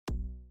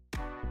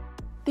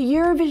The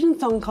Eurovision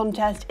Song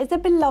Contest is a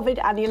beloved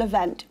annual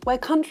event where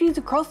countries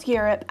across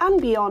Europe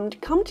and beyond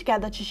come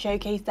together to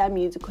showcase their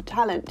musical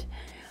talent.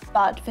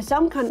 But for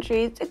some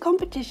countries, the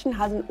competition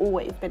hasn't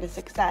always been a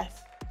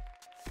success.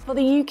 For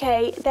the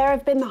UK, there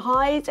have been the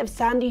highs of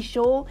Sandy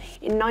Shaw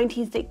in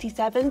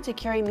 1967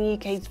 securing the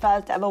UK's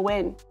first ever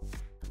win,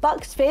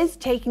 Bucks Fizz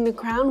taking the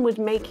crown with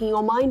Making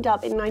Your Mind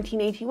Up in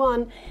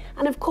 1981,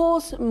 and of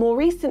course, more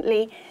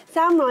recently,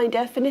 Sam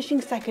Ryder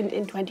finishing second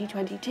in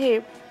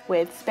 2022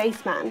 with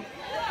Spaceman.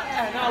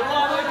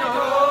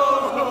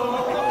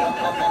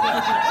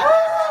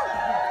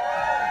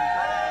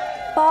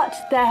 But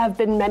there have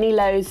been many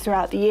lows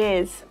throughout the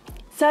years.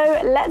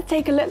 So let's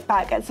take a look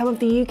back at some of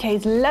the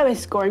UK's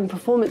lowest scoring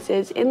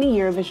performances in the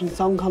Eurovision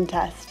Song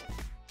Contest.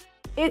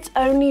 It's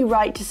only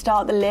right to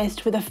start the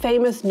list with a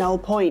famous null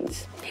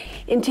point.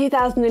 In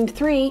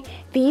 2003,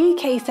 the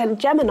UK sent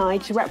Gemini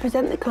to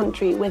represent the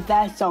country with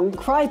their song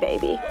Cry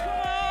Baby.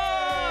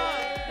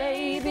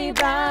 Baby,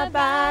 bye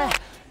bye,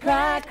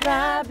 cry,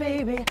 cry,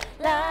 baby.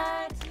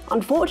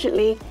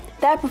 Unfortunately,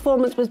 their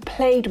performance was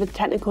plagued with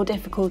technical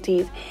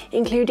difficulties,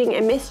 including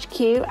a missed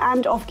cue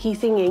and off-key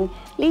singing,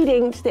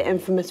 leading to the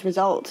infamous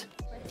result.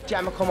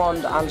 Gemma come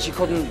on and she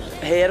couldn't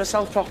hear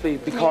herself properly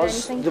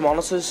because the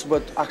monitors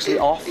were actually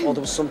off or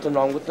there was something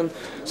wrong with them.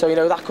 So, you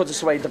know, that could have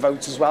swayed the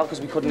votes as well because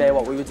we couldn't hear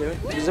what we were doing.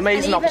 It was an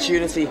amazing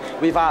opportunity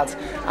we've had,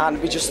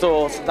 and we just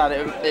thought that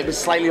it was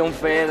slightly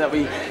unfair that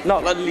we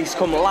not at least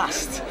come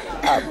last,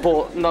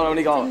 but not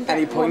only got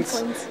any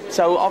points.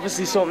 So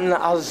obviously something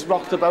that has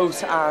rocked the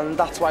boat, and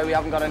that's why we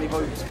haven't got any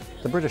votes.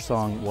 The British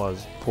song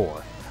was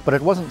poor, but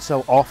it wasn't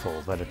so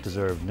awful that it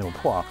deserved nil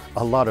point.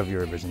 A lot of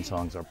Eurovision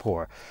songs are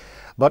poor.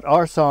 But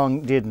our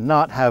song did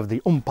not have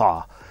the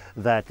oompa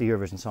that the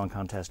Eurovision Song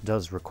Contest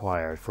does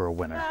require for a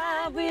winner.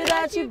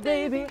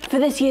 For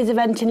this year's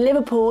event in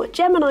Liverpool,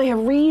 Gemini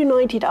have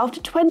reunited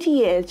after 20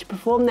 years to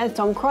perform their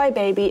song Cry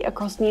Baby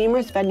across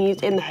numerous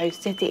venues in the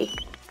host city.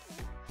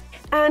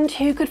 And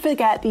who could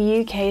forget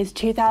the UK's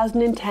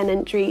 2010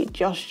 entry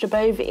Josh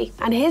Jabovi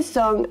and his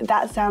song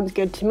That Sounds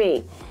Good to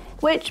Me,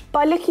 which,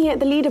 by looking at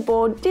the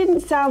leaderboard, didn't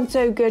sound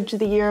so good to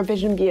the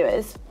Eurovision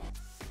viewers.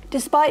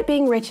 Despite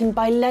being written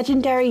by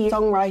legendary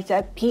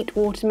songwriter Pete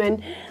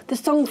Waterman, the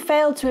song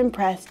failed to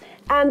impress,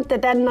 and the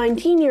then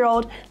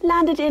 19-year-old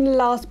landed in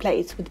last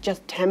place with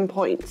just 10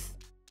 points.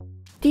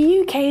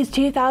 The UK's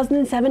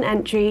 2007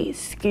 entry,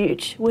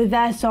 Scooch, with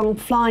their song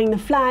Flying the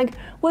Flag,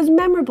 was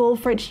memorable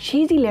for its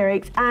cheesy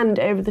lyrics and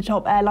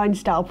over-the-top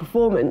airline-style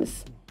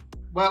performance.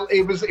 Well,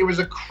 it was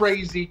a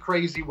crazy,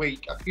 crazy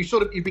week.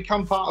 You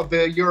become part of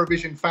the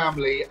Eurovision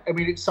family. I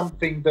mean, it's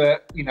something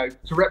that, you know,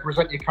 to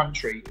represent your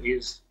country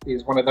is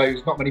one of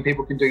those, not many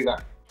people can do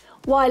that.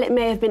 While it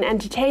may have been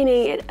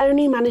entertaining, it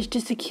only managed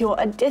to secure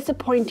a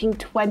disappointing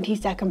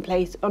 22nd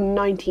place on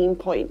 19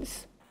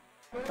 points.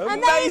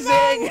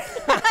 Amazing!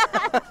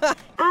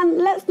 And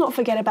let's not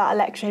forget about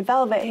Electro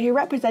Velvet, who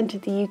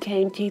represented the UK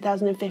in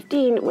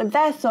 2015 with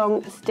their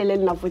song Still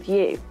in Love with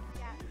You.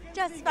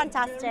 Just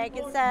fantastic.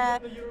 It's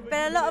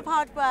been a lot of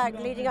hard work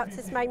leading up to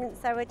this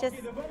moment, so we're just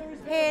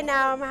here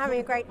now and we're having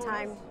a great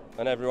time.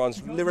 And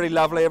everyone's really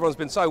lovely, everyone's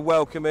been so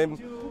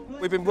welcoming.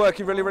 We've been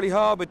working really, really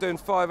hard. We're doing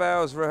 5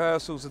 hours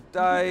rehearsals a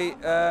day,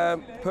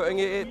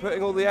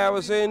 putting all the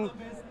hours in,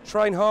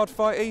 train hard,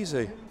 fight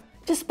easy.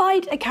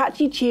 Despite a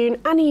catchy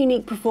tune and a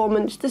unique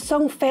performance, the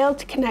song failed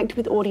to connect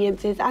with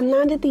audiences and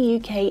landed the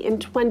UK in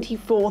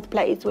 24th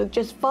place with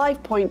just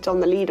 5 points on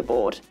the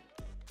leaderboard.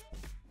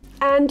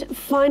 And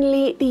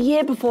finally, the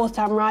year before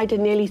Sam Ryder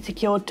nearly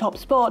secured top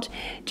spot,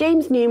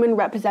 James Newman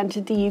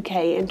represented the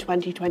UK in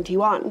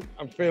 2021.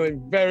 I'm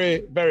feeling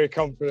very, very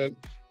confident.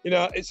 You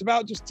know, it's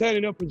about just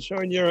turning up and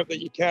showing Europe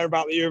that you care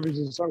about the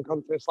Eurovision Song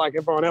Contest like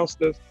everyone else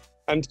does,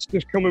 and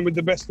just coming with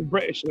the best of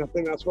British, and I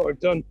think that's what we've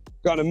done.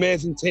 Got an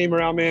amazing team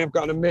around me, I've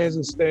got an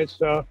amazing stage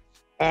show,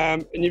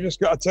 and you've just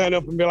got to turn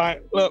up and be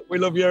like, look, we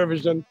love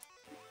Eurovision,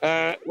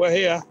 we're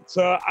here.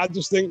 So I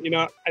just think, you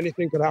know,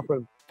 anything could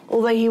happen.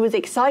 Although he was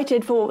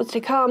excited for what was to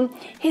come,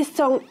 his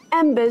song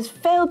Embers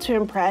failed to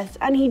impress,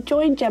 and he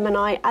joined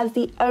Gemini as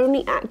the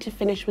only act to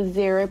finish with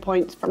 0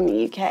 points from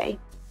the UK.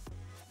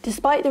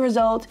 Despite the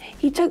result,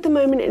 he took the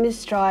moment in his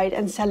stride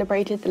and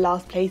celebrated the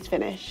last place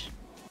finish.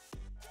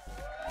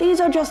 These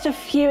are just a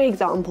few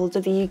examples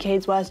of the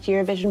UK's worst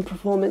Eurovision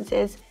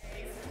performances.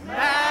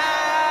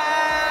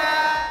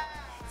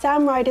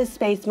 Sam Ryder's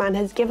Spaceman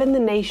has given the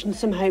nation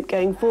some hope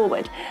going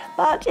forward,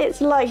 but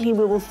it's likely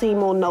we will see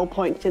more null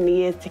points in the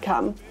years to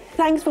come.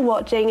 Thanks for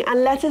watching,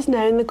 and let us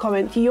know in the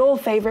comments your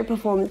favourite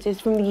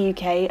performances from the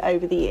UK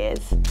over the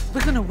years.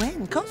 We're going to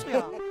win, of course we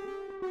are.